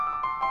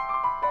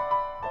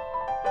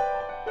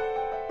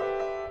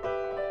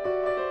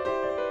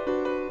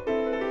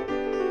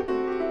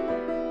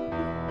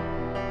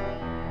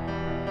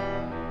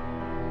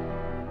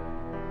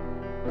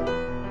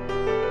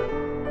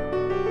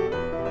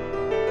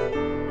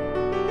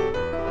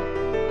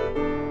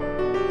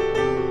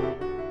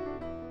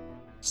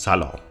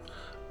سلام،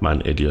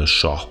 من الیاس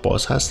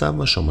شاهباز هستم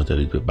و شما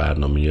دارید به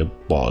برنامه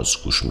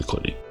باز گوش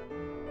میکنید.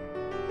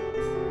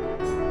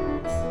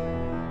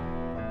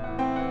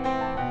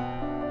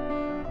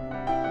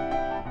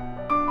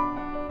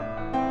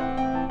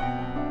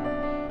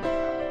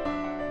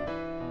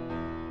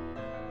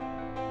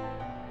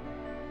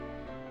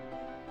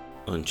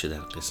 آنچه در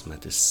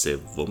قسمت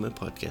سوم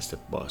پادکست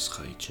باز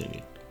خواهید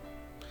شنید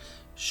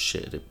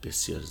شعر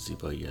بسیار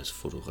زیبایی از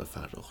فروغ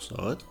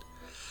فرخزاد،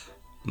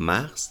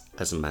 مغز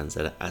از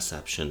منظر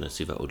عصب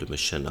شناسی و علوم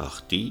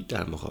شناختی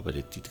در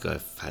مقابل دیدگاه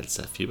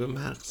فلسفی به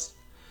مغز،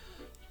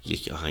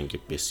 یک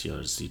آهنگ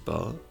بسیار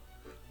زیبا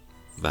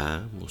و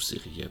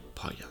موسیقی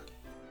پایان.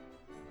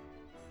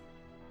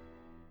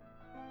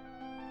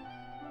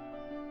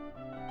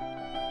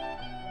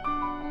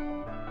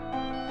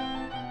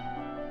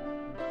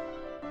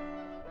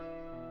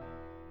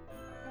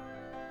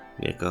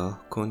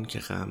 نگاه کن که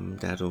غم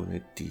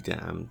درون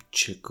دیده‌ام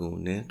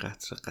چگونه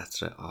قطره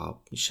قطره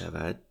آب می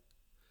شود،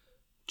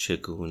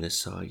 چگونه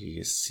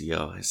سایه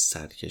سیاه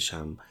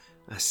سرکشم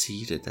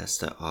اسیر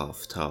دست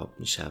آفتاب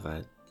می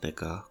شود.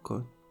 نگاه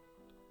کن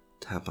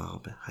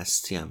تمام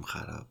هستیم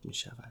خراب می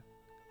شود.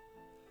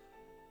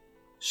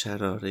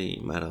 شراره‌ای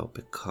مرا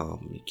به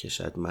کام می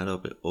کشد، مرا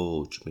به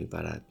اوج می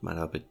برد،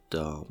 مرا به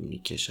دام می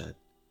کشد.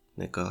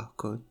 نگاه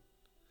کن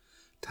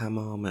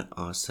تمام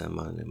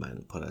آسمان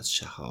من پر از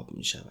شهاب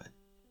می شود.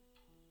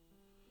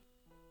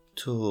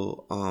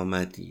 تو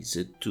آمدی ز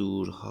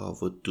دورها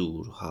و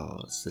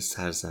دورها، ز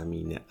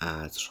سرزمین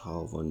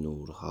عطرها و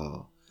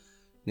نورها،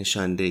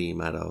 نشانده ای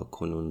مرا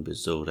کنون به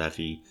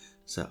زورقی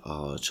ز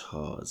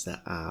عاجها، ز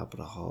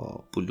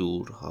ابرها،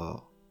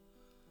 بلورها.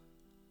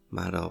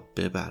 مرا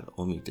ببر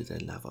امید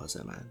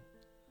دلنواز من،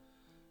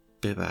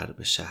 ببر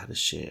به شهر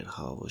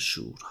شعرها و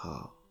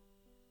شورها.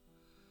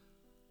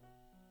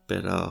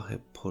 به راه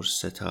پر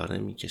ستاره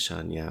می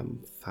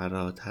کشانیم،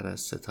 فراتر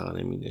از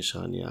ستاره می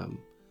نشانیم.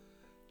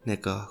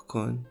 نگاه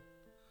کن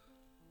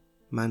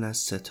من از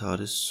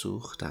ستاره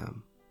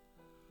سوختم،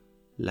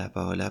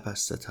 لبالب از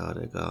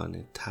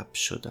ستارگان تب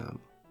شدم.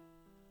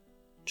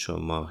 چو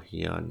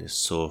ماهیان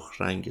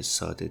سرخ رنگ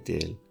ساده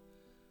دل،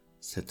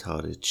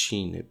 ستاره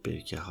چین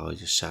برکه های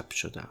شب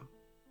شدم.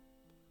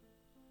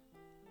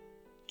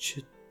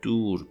 چه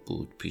دور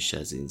بود پیش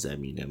از این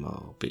زمین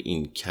ما، به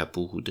این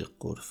کبود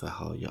غرفه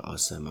های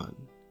آسمان.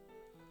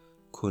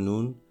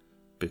 کنون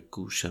به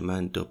گوش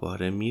من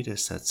دوباره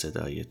میرسد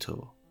صدای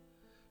تو،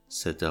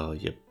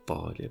 صدای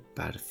بال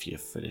برفی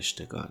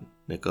فرشتگان.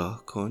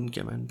 نگاه کن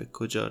که من به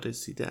کجا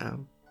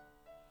رسیدم،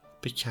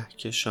 به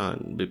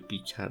کهکشان، به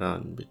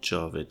بیکران، به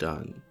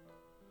جاودان.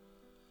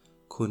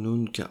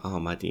 کنون که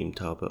آمدیم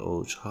تا به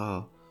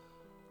اوجها،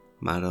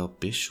 مرا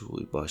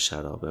بشوی با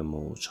شراب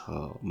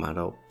موجها.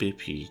 مرا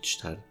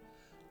بپیچ در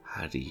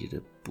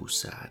حریر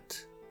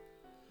بوسه‌ات،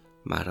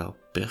 مرا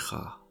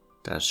بخواه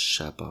در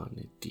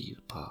شبان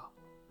دیرپا.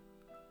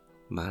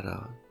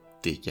 مرا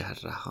دیگر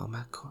رها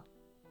مکن،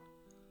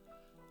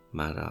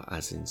 مرا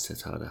از این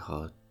ستاره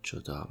ها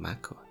جدا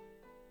مکن.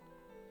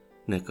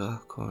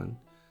 نگاه کن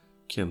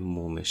که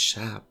موم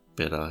شب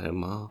به راه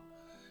ما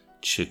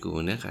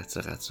چگونه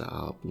قطره قطره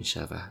آب می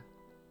شود.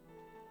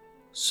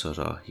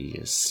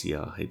 صراحی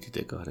سیاه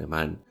دیدگان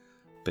من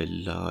به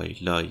لای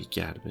لای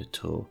گرم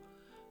تو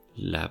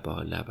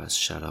لبالب از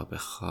شراب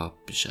خواب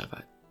می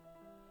شود.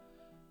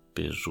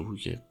 به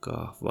روی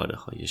گاهواره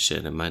های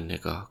شعر من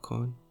نگاه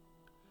کن،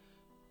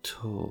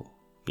 تو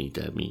می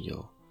دمی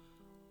و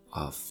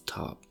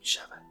آفتاب می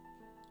شود.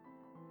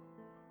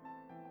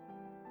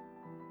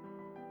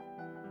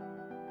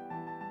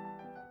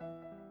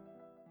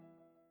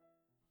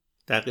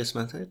 در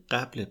قسمت‌های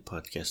قبل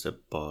پادکست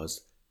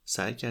باز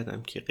سعی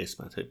کردم که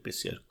قسمت‌های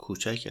بسیار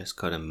کوچک از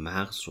کار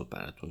مغز رو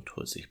براتون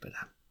توضیح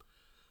بدم.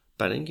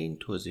 برای اینکه این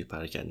توضیح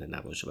پراکنده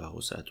نباشه و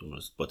حوصله‌تون رو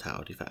با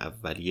تعاریف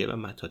اولیه و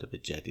مطالب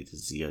جدید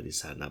زیادی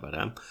سر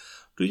نبرم،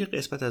 روی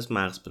قسمت از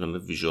مغز به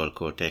نام ویژوال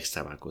کورتکس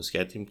تمرکز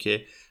کردیم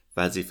که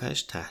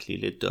وظیفه‌اش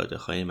تحلیل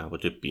داده‌های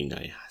مواد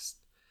بینایی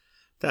هست.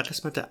 در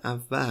قسمت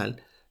اول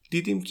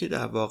دیدیم که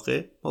در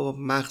واقع ما با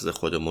مغز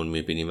خودمون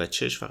می‌بینیم و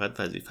چشم فقط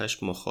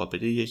وظیفه‌اش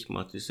مخابره یک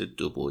ماتریس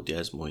دو بعدی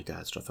از محیط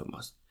اطراف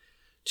ماست.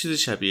 چیزی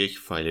شبیه یک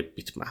فایل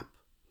بیت مپ.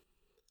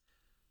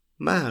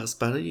 مغز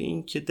برای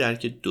اینکه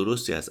درک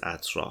درستی از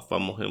اطراف و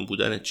مهم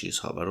بودن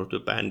چیزها و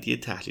رتبه‌بندی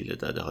تحلیل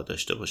داده‌ها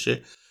داشته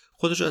باشه،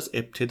 خودش از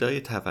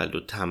ابتدای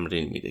تولد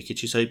تمرین میده که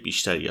چیزهای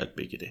بیشتر یاد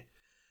بگیره.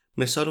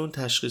 مثال اون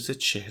تشخیص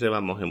چهره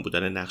و مهم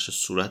بودن نقش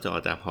صورت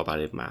آدم‌ها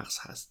برای مغز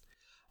هست.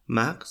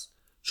 مغز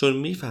چون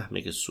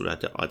میفهمه که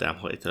صورت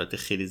آدم‌ها اطلاعات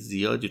خیلی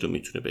زیادی رو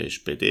میتونه بهش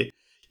بده،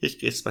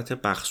 یک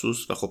قسمت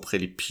مخصوص و خب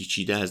خیلی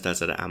پیچیده از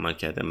نظر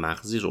عملکرد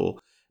مغزی رو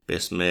به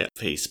اسم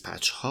فیس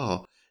پچ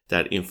ها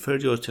در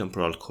inferior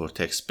temporal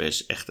cortex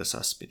بهش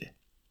اختصاص میده.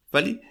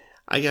 ولی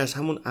اگر از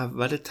همون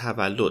اول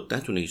تولد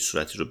نتونه هیچ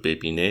صورتی رو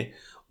ببینه،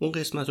 اون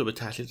قسمت رو به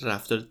تحلیل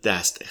رفتار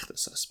دست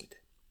اختصاص میده.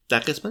 در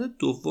قسمت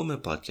دوم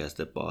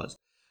پادکست باز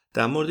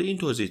در مورد این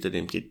توضیح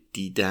دادیم که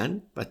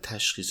دیدن و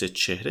تشخیص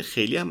چهره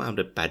خیلی هم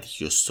امر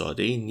بدیهی و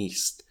ساده‌ای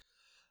نیست.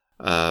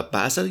 به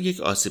اثر یک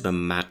آسیب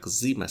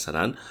مغزی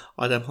مثلا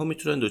آدم ها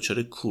میتونن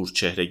دچار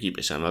کورچهرگی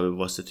بشن و به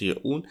واسطه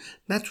اون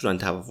نتونن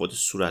تفاوت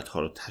صورت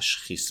ها رو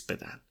تشخیص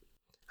بدن.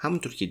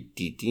 همونطور که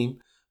دیدیم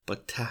با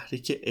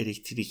تحریک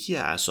الکتریکی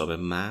اعصاب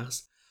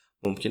مغز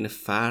ممکنه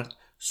فرد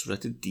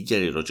صورت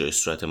دیگری رو جای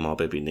صورت ما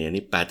ببینه،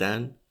 یعنی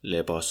بدن،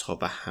 لباس ها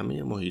و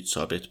همه محیط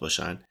ثابت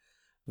باشن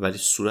ولی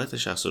صورت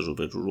شخص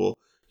روبرو رو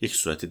یک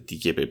صورت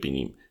دیگه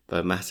ببینیم و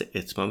به محض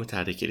اتمام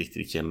تحریک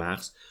الکتریکی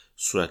مغز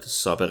صورت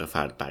سابق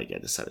فرد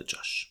برگرده سر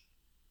جاش.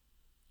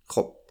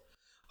 خب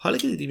حالا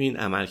که دیدیم این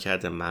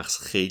عملکرد مغز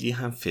خیلی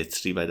هم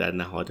فطری و در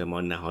نهاد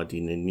ما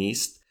نهادینه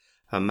نیست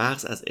و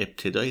مغز از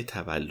ابتدای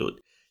تولد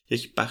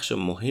یک بخش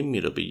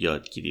مهمی رو به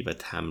یادگیری و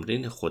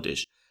تمرین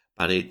خودش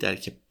برای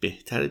درک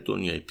بهتر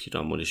دنیای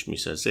پیرامونش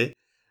میسازه،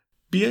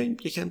 بیایم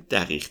یکم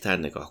دقیق تر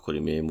نگاه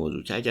کنیم به این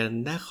موضوع که اگر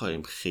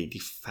نخواهیم خیلی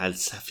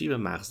فلسفی به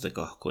مغز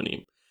نگاه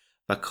کنیم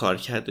و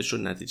کارکردش رو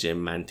نتیجه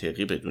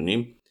منطقی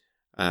بدونیم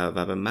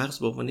و به مغز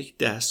به عنوان یک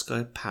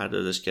دستگاه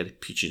پردازشگر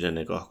پیچیده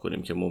نگاه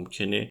کنیم که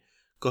ممکنه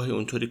گاهی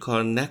اونطوری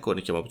کار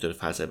نکنه که ما به طور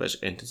فلسفی ازش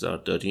انتظار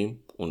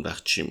داریم، اون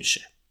وقت چی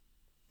میشه؟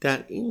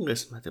 در این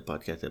قسمت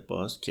پادکست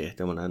باز که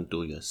احتمالاً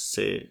 2 یا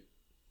 3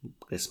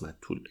 قسمت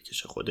طول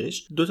بکشه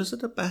خودش، 2 تا 3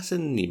 تا بحث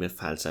نیمه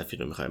فلسفی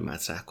رو میخوایم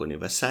مطرح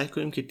کنیم و سعی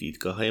کنیم که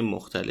دیدگاه‌های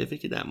مختلفی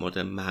که در مورد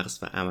مغز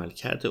و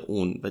عملکرد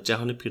اون و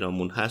جهان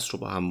پیرامون هست رو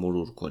با هم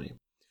مرور کنیم.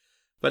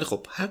 ولی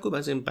خب هر کدوم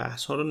از این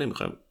بحث‌ها رو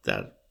نمیخوایم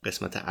در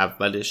قسمت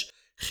اولش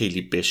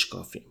خیلی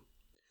بشکافیم.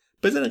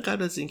 بذارین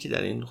قبل از اینکه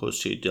در این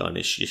حوزه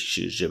دانش یک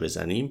شیرجه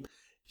بزنیم،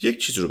 یک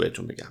چیز رو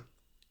بهتون بگم.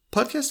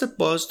 پادکست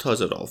باز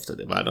تازه راه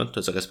افتاده و الان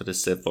تازه قسمت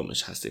 3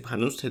 هستیم.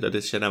 هنوز تعداد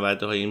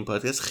شنونده‌های این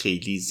پادکست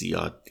خیلی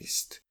زیاد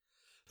نیست.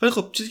 ولی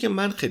خب چیزی که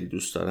من خیلی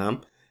دوست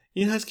دارم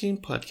این هست که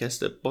این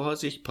پادکست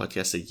باز یک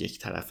پادکست یک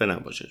طرفه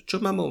نباشه،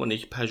 چون من به عنوان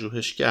یک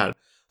پژوهشگر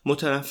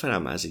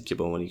متنفرم از اینکه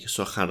به عنوان یک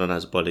سخنران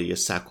از بالای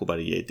سکو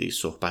برای یه عده‌ای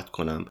صحبت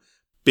کنم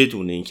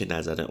بدون اینکه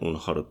نظر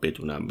اونها رو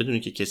بدونم، بدون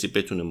اینکه کسی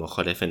بتونه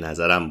مخالف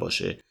نظرم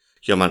باشه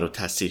یا من رو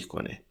تصحیح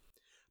کنه.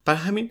 بر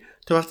همین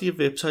تا وقتی یه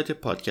وبسایت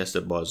پادکست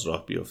باز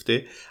راه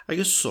بیفته،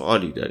 اگه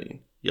سوالی دارین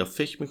یا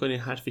فکر میکنین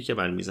حرفی که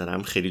من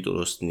میزنم خیلی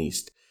درست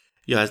نیست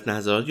یا از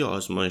نظرات یا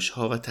آزمایش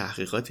ها و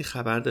تحقیقاتی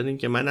خبر دارین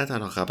که من نه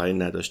تنها خبری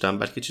نداشتم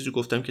بلکه چیزی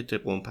گفتم که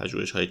طبق اون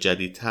پژوهش های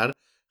جدیدتر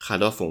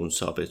خلاف اون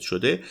ثابت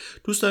شده،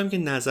 دوست دارم که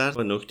نظر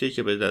و نکته‌ای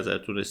که به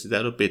نظرتون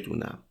رسیده رو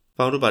بدونم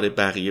و اون رو برای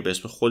بقیه به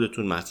اسم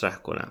خودتون مطرح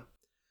کنم.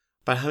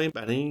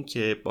 برای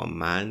اینکه با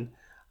من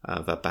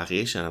و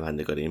بقیه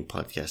شنوندگان این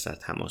پادکست در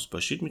تماس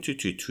باشید،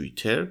 میتونید توی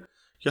توییتر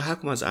یا هر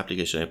کدوم از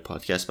اپلیکیشن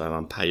پادکست برای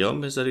من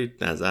پیام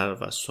بذارید، نظر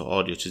و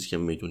سوال یا چیزی که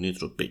میدونید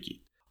رو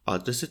بگید.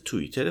 آدرس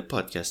توییتر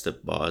پادکست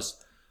باز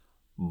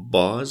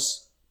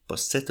با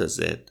 3 تا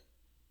زد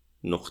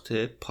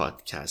نقطه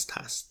پادکست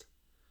هست.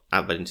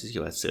 اولین چیزی که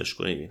باید سرچ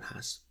کنید این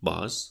هست،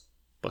 باز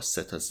با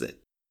 3 تا زد.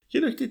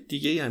 یه نکته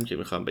دیگه هم که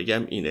میخوام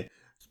بگم اینه،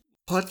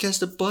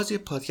 پادکست باز یه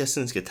پادکست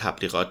نیست که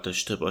تبلیغات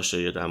داشته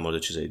باشه یا در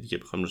مورد چیزای دیگه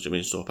بخوام راجع به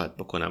این صحبت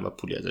بکنم و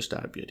پولی ازش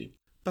در بیاریم.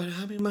 برای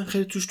همین من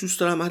خیلی توش دوست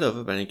دارم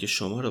علاوه بر اینکه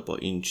شما رو با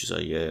این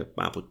چیزای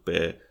مربوط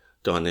به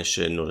دانش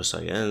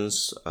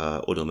نوروساینس،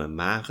 علوم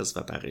مغز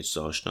و بقیه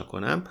چیزا آشنا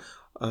کنم،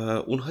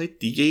 اونهای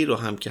دیگه ای رو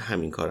هم که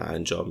همین کار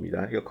انجام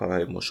میدن یا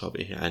کارهای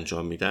مشابهی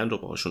انجام میدن رو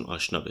باهاشون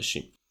آشنا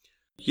بشیم.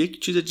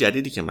 یک چیز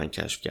جدیدی که من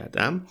کشف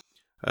کردم،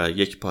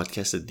 یک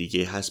پادکست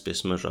دیگه هست به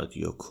اسم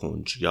رادیو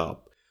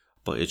کنجیاب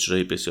با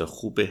اجرای بسیار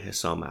خوب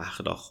حسام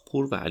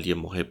اخلاقپور و علی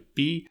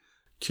محبی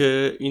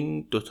که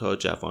این 2 تا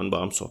جوان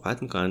با هم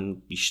صحبت میکنن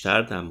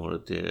بیشتر در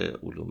مورد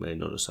علوم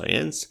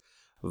نوروساینس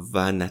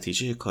و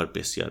نتیجه کار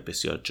بسیار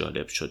بسیار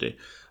جالب شده.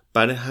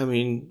 برای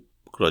همین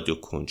رادیو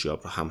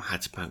کنجیاب رو هم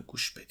حتما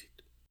گوش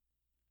بدید.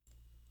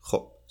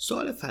 خب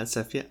سوال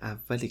فلسفی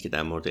اولی که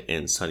در مورد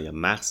انسان یا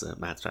مغز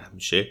مطرح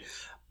میشه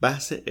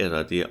بحث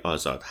اراده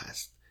آزاد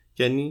هست.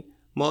 یعنی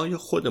ما یا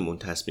خودمون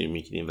تصمیم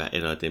میگیریم و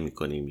اراده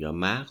میکنیم یا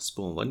مغز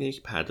به عنوان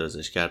یک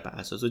پردازشگر بر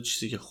اساس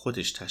چیزی که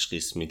خودش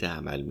تشخیص میده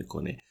عمل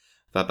میکنه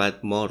و بعد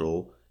ما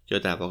رو یا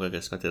در واقع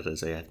قسمت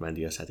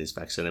رضایتمندی یا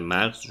ساتیسفکشن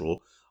مغز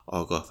رو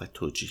آگاه و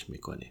توجیه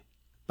میکنه.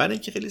 برای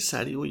اینکه خیلی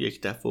سریع و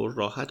یک دفعه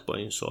راحت با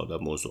این سوال و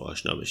موضوع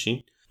آشنا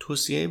بشین،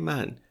 توصیه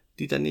من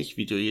دیدن یک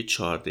ویدیوی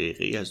 4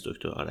 دقیقه‌ای از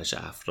دکتر آرش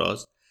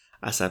افراز،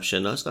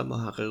 عصب‌شناس و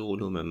محقق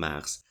علوم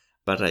مغز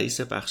و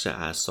رئیس بخش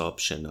اعصاب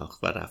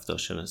شناخت و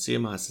رفتارشناسی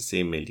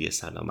مؤسسه ملی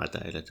سلامت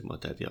در ایالات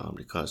متحده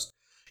آمریکاست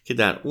که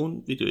در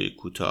اون ویدیوی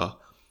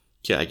کوتاه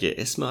که اگه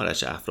اسم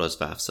آرش افراز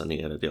و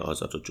افسانه اراده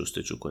آزاد رو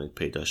جستجو کنید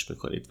پیداش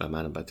میکنید و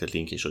من البته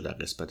لینکش رو در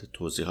قسمت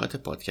توضیحات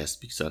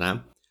پادکست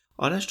میگذارم،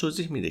 آرش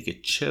توضیح میده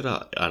که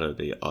چرا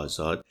اراده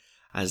آزاد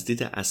از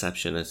دید عصب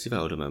شناسی و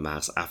علوم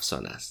مغز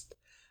افسانه است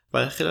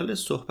و خلال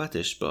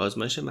صحبتش به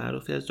آزمایش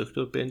معروفی از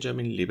دکتر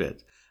بنجامین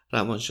لیبت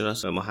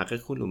روانشناس و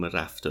محقق علوم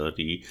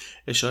رفتاری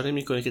اشاره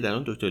میکنه که در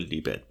اون دکتر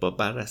لیبت با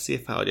بررسی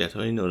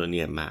فعالیت‌های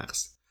نورونی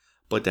مغز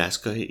با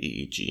دستگاه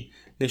EEG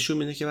نشون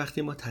میده که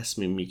وقتی ما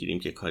تصمیم میگیریم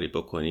که کاری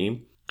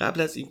بکنیم،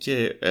 قبل از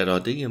اینکه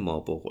اراده ما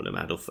به قول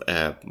معروف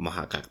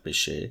محقق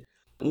بشه،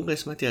 اون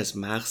قسمتی از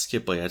مغز که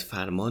باید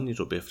فرمانی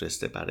رو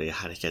بفرسته برای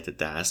حرکت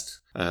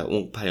دست،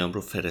 اون پیام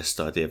رو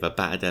فرستاده و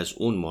بعد از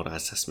اون ما رو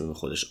از تصمیم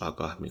خودش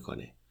آگاه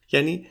میکنه.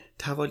 یعنی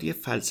توالی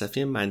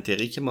فلسفی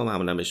منطقی که ما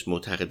معمولا بهش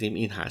معتقدیم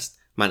این هست: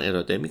 من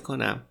اراده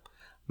میکنم،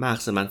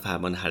 مغز من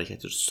فرمان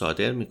حرکت رو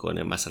صادر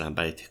میکنه، مثلا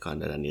برای تکان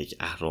دادن یک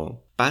اهرم،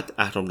 بعد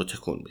اهرم رو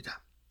تکون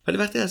میدم. ولی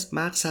وقتی از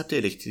مغز ثبت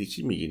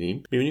الکتریکی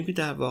میگیریم میبینیم که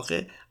در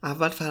واقع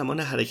اول فرمان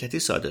حرکتی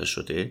صادر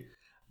شده،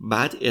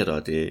 بعد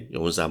اراده یا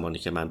اون زمانی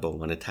که من به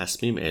عنوان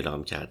تصمیم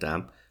اعلام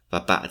کردم و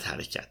بعد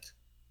حرکت.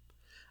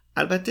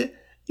 البته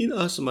این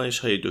آزمایش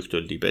های دکتر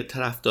لیبت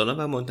طرفداران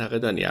و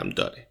منتقدانی هم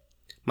داره.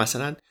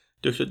 مثلا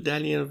دکتر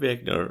دنیل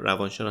وگنر،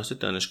 روانشناس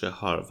دانشگاه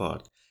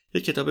هاروارد،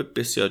 یک کتاب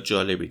بسیار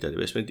جالبی داره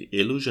به اسم The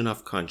Illusion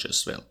of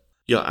Conscious Will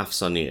یا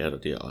افسانه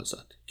اراده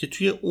آزاد که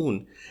توی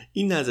اون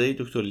این نظریه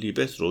دکتر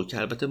لیبت رو که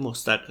البته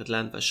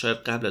مستقلاً و شاید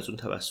قبل از اون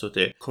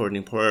توسط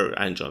کورنی پور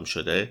انجام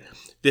شده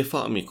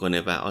دفاع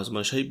میکنه و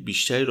آزمایش‌های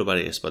بیشتری رو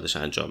برای اثباتش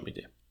انجام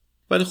میده.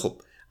 ولی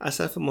خب از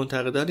طرف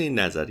منتقدان این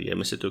نظریه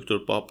مثل دکتر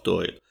باب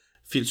دویل،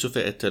 فیلسوف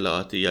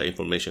اطلاعاتی یا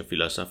اینفورمیشن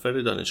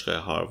فیلسوفر دانشگاه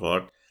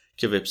هاروارد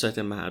که وبسایت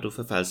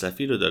معروف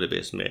فلسفی رو داره به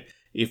اسم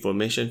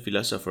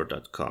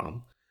informationphilosopher.com،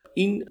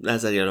 این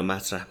نظریه رو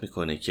مطرح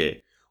میکنه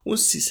که اون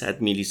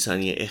 300 میلی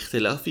ثانیه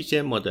اختلافی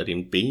که ما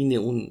داریم بین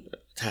اون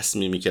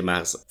تصمیمی که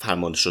مغز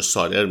فرمانش رو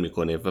صادر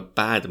میکنه و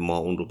بعد ما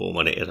اون رو به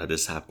عنوان اراده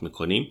ثبت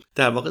میکنیم،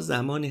 در واقع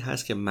زمانی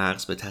هست که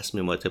مغز به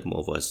تصمیمات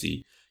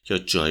موازی یا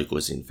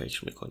جایگزین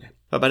فکر میکنه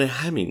و برای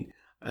همین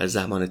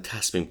زمان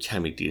تصمیم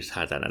کمی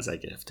دیرتر در نظر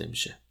گرفته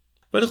میشه.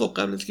 ولی خب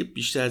قبل از که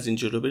بیشتر از این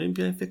جلو بریم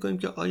بیایم فکر کنیم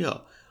که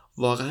آیا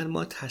واقعا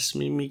ما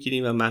تصمیم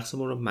میگیریم و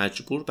مغزمون رو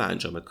مجبور به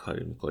انجام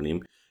کاری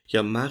میکنیم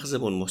یا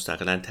مغزمون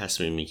مستقلاً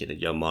تصمیم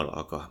میگیره یا ما رو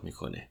آگاه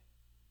میکنه؟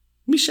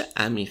 میشه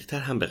عمیق‌تر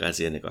هم به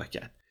قضیه نگاه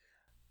کرد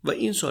و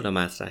این سوال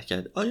مطرح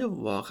کرد: آیا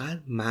واقعا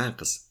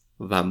مغز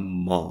و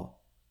ما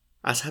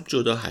از هم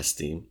جدا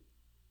هستیم؟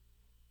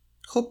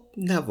 خب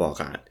نه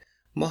واقعا.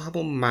 ما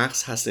همون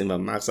مغز هستیم و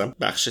مغز هم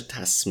بخش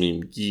تصمیم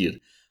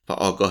گیر و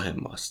آگاه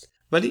ماست.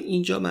 ولی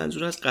اینجا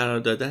منظور از قرار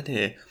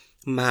دادن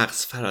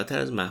مغز فراتر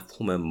از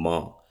مفهوم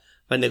ما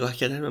و نگاه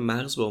کردن به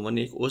مغز به عنوان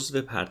یک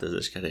عضو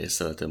پردازشگر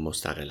اصطلاحات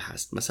مستقل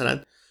هست.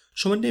 مثلا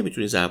شما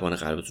نمیتونید ضربان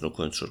قلبتون رو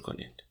کنترل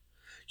کنید،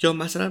 یا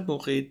مثلا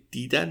موقع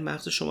دیدن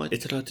مغز شما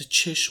اطلاعات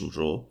چشم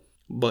رو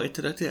با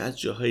اطلاعات از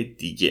جاهای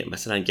دیگه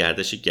مثلا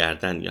گردش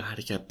گردن یا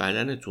حرکت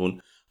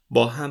بدنتون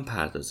با هم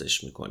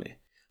پردازش میکنه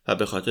و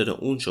به خاطر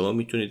اون شما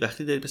میتونید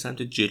وقتی دارید به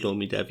سمت جلو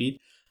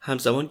میدوید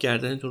همزمان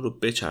گردنتون رو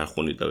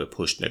بچرخونید و به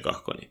پشت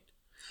نگاه کنید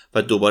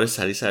و دوباره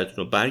سریع سرتون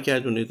رو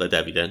برگردونید و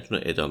دویدنتون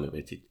رو ادامه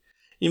بدید.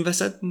 این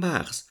وسط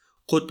مغز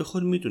خود به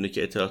خود میدونه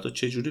که اطلاعات رو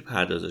چجوری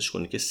پردازش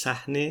کنه که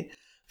صحنه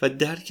و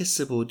درک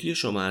سه‌بعدی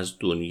شما از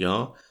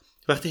دنیا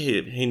وقتی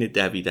حین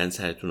دویدن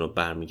سرتون رو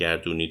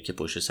برمیگردونید که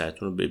پشت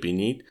سرتون رو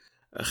ببینید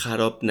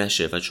خراب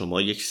نشه و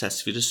شما یک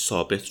تصویر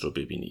ثابت رو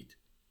ببینید.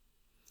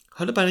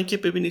 حالا برای اینکه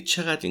ببینید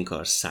چقدر این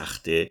کار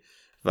سخته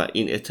و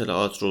این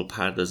اطلاعات رو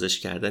پردازش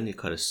کردن یک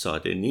کار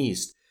ساده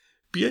نیست،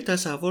 بیاید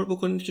تصور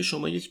بکنید که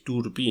شما یک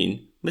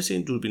دوربین مثل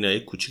این دوربینای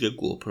کوچیک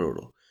گوپرو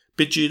رو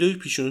به جلوی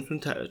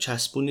پیشونیتون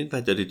چسبونید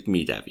و دارید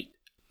میدوید.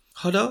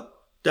 حالا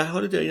در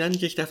حال دویدن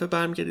یک دفعه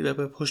برمیگردید و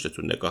به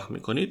پشتتون نگاه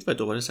میکنید و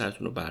دوباره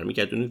سرتون رو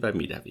برمیگردونید و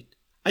میدوید.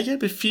 اگر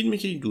به فیلمی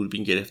که این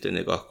دوربین گرفته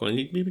نگاه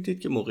کنید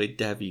میبینید که موقع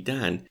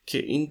دویدن که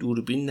این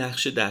دوربین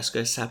نقش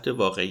دستگاه ثبت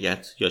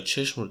واقعیت یا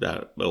چشم رو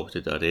به عهده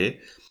داره،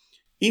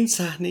 این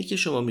صحنه‌ای که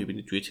شما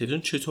میبینید توی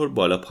تلویزیون چطور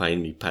بالا پایین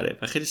میپره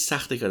و خیلی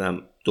سخته که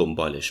آدم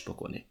دنبالش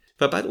بکنه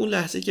و بعد اون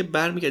لحظه‌ای که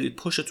برمیگردید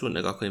پشتتون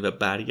نگاه کنید و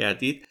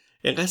برگردید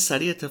اینقدر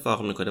سریع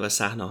اتفاق میکنه و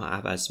صحنه‌ها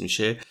عوض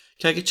میشه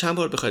که اگه چند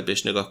بار بخواید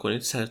بهش نگاه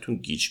کنید سرتون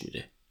گیج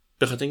میره،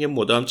 به خاطر اینکه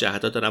مدام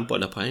جهت‌ها دارن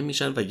بالا پایین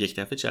میشن و یک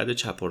دفعه جهت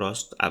چپ و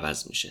راست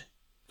عوض میشه.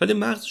 ولی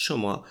مغز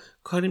شما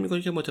کاری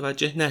میکنه که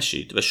متوجه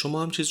نشید و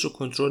شما هم چیز رو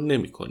کنترل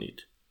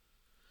نمیکنید.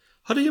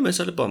 حالا یه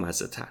مثال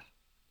بامزه تر: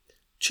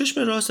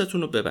 چشم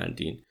راستتون رو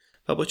ببندین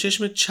و با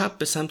چشم چپ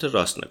به سمت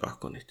راست نگاه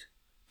کنید.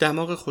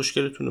 دماغ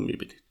خوشگلتون رو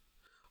میبینید.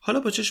 حالا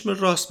با چشم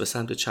راست به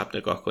سمت چپ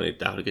نگاه کنید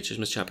در حالی که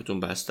چشم چپتون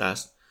بسته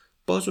است.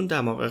 باز اون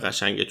دماغ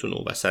قشنگتون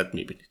رو وسط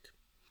میبینید.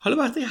 حالا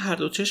وقتی هر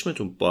دو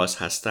چشمتون باز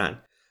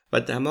هستن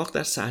و دماغ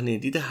در صحنه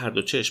دید هر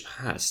دو چشم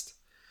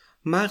هست،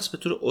 مغز به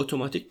طور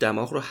اتوماتیک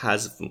دماغ رو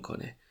حذف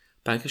میکنه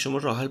بلکه شما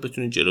راحت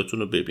بتونید جلوتون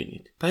رو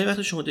ببینید. ولی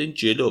وقتی شما دارین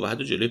جلو و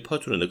حتی جلوی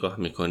پاتون رو نگاه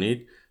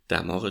میکنید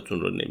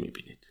دماغتون رو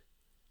نمیبینید.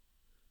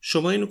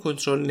 شما اینو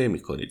کنترل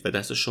نمیکنید و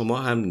دست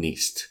شما هم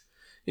نیست.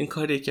 این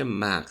کاریه که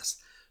مغز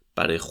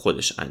برای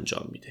خودش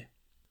انجام میده.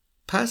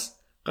 پس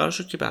قرار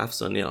شد که به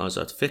افسانه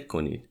آزاد فکر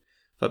کنید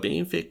و به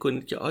این فکر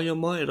کنید که آیا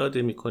ما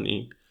اراده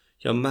میکنیم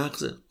یا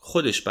مغز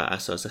خودش بر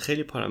اساس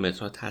خیلی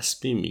پارامترها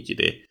تصمیم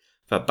میگیره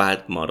و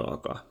بعد ما رو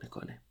آگاه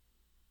میکنه.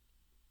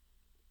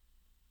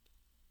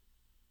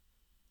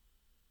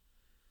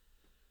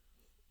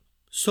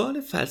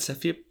 سوال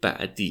فلسفی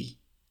بعدی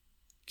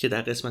که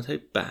در قسمت‌های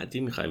بعدی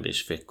می‌خوایم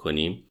بهش فکر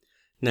کنیم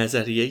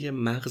نظریه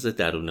مغز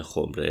درون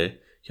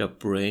خمره یا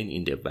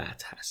brain in the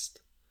vat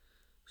هست.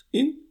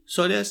 این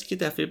سوالی است که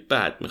دفعه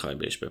بعد میخوایم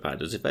بهش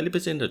بپردازیم، ولی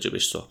بذارین راجع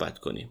بهش صحبت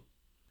کنیم.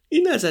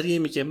 این نظریه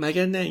میگه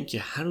مگر نه اینکه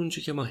هر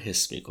اونچه که ما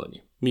حس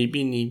میکنیم،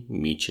 میبینیم،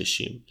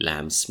 میچشیم،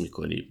 لمس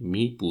میکنیم،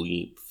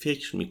 میبوییم،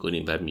 فکر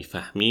میکنیم و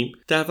میفهمیم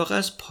در واقع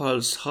از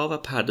پالس ها و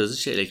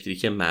پردازش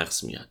الکتریک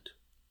مغز میاد.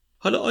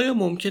 حالا آیا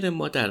ممکنه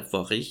ما در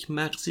واقع یک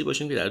مغزی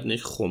باشیم که در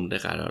یک خمره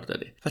قرار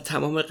داره و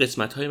تمام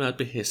قسمت‌های مربوط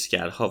به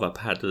حسگرها و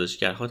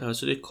پردازشگرها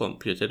توسط یک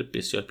کامپیوتر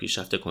بسیار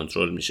پیشرفته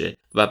کنترل میشه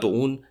و به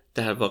اون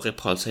در واقع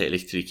پالس‌های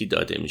الکتریکی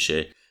داده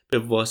میشه؟ به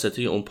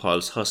واسطه اون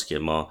پالس هاست که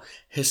ما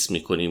حس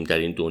میکنیم در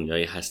این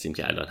دنیای هستیم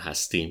که الان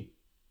هستیم.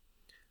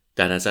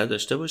 در نظر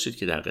داشته باشید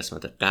که در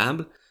قسمت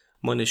قبل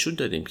ما نشون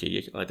دادیم که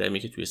یک آدمی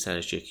که توی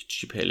سرش یک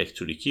چیپ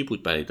الکتریکی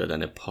بود برای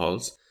دادن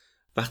پالس،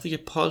 وقتی که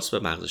پالس به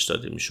مغزش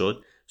داده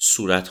میشد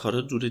صورتها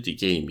رو دور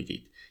دیگه ای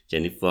میدید.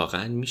 یعنی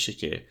واقعا میشه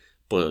که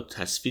با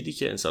تصویری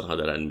که انسانها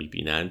دارن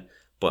میبینن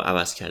با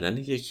عوض کردن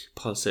یک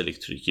پالس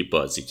الکتریکی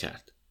بازی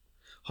کرد.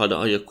 حالا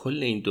آیا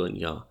کل این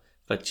دنیا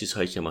و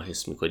چیزهایی که ما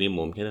حس میکنیم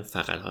ممکنه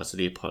فقط حاصل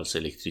یک پالس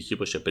الکتریکی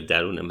باشه به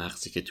درون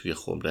مغزی که توی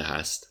خمره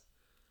هست؟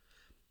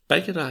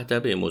 بلکه راحت‌تر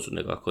به این موضوع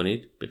نگاه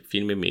کنید، به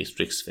فیلم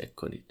میتریکس فکر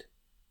کنید.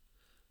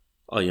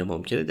 آیا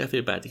ممکنه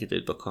دفعه بعدی که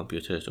دارید با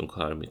کامپیوترتون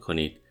کار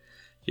میکنید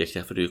یک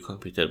دفعه روی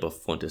کامپیوتر با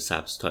فونت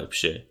سبز تایپ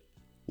شه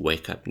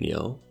Wake up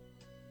Neo؟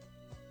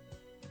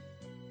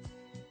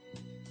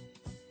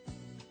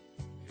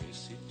 Et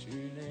si tu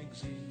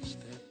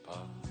n'existais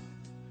pas,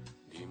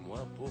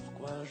 dis-moi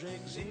pourquoi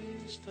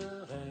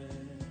j'existerais.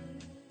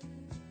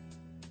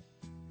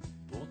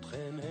 Pour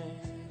traîner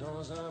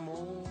dans un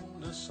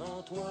monde sans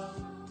toi,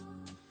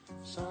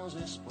 sans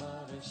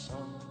espoir et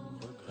sans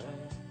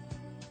regret.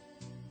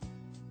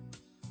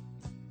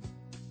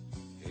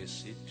 Et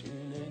si tu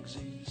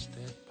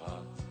n'existais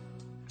pas,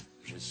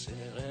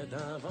 j'essaierais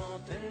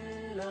d'inventer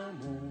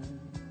l'amour,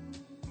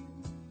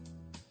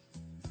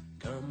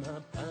 comme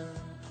un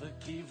peintre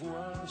qui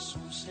voit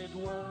sous ses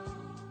doigts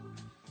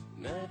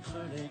naître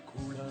les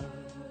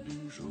couleurs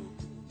du jour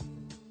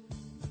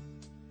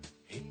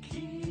et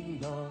qui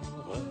n'en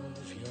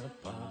revient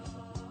pas.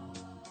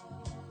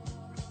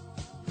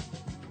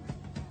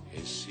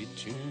 Et si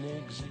tu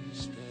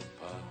n'existais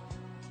pas,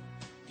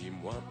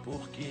 dis-moi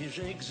pour qui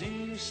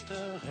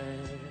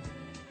j'existerais.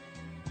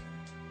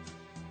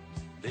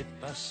 Des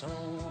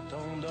passants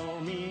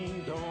endormis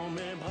dans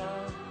mes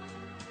bras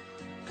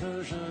que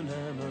je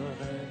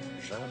n'aimerais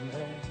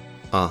jamais.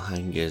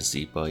 آهنگ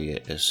زیبای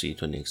اسی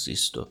تو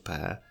نگزیست و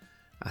په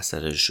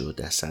اثر ژو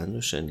دسن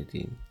رو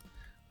شنیدیم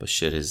با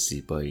شعر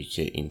زیبایی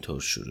که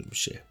اینطور شروع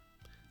میشه: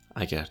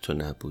 اگر تو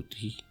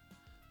نبودی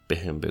به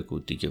هم بگو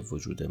دیگه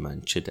وجود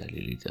من چه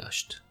دلیلی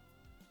داشت.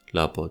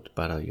 لابد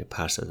برای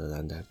پرسه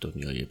دادن در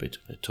دنیای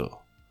بدون تو،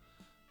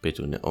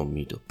 بدون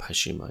امید و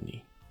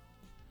پشیمانی.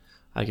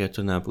 اگر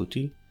تو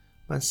نبودی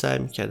من سعی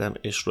میکردم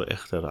عشق رو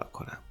اختراع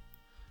کنم،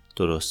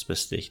 درست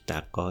مثل یک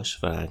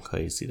نقاش و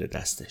رنگ‌های زیر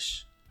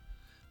دستش.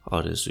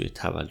 آرزوی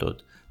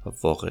تولد و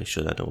واقع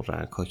شدن اون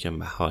رنگ‌ها که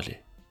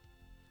محاله.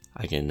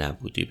 اگر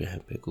نبودی به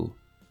هم بگو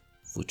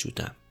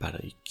وجودم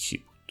برای کی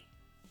بود.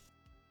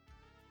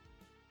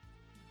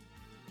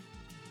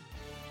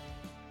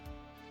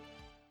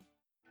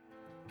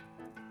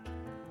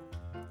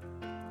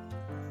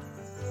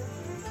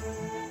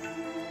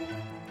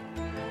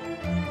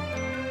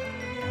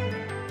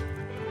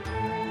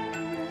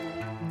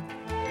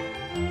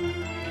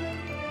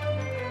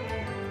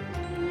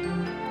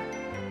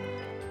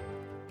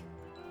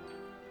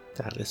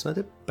 در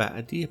قسمت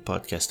بعدی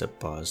پادکست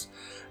باز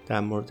در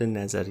مورد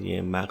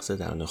نظریه مغز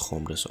درون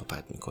خمره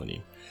صحبت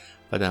میکنیم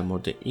و در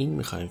مورد این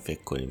میخوایم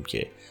فکر کنیم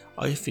که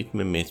آیا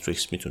فیلم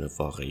میتریکس میتونه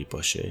واقعی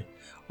باشه؟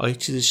 آیا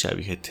چیزی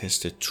شبیه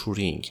تست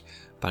تورینگ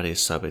برای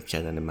ثابت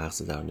کردن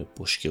مغز درون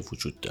بشکه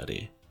وجود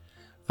داره؟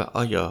 و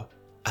آیا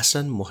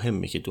اصلا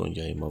مهمه که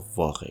دنیای ما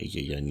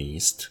واقعیه یا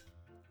نیست؟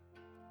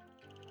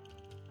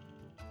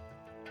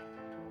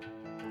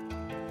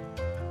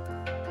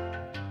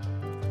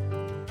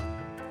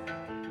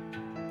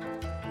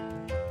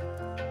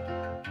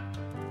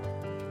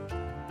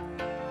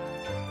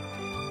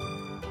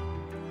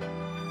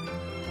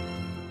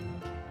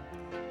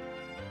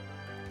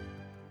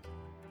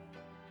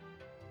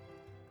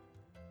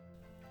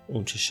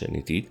 اون چه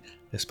شنیدید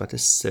قسمت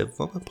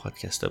سوم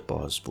پادکست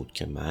باز بود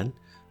که من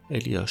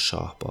الیا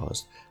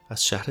شاهباز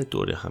از شهر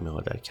دوره همه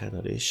ها در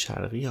کناره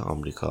شرقی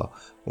آمریکا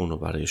اونو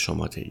برای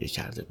شما تهیه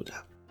کرده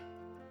بودم.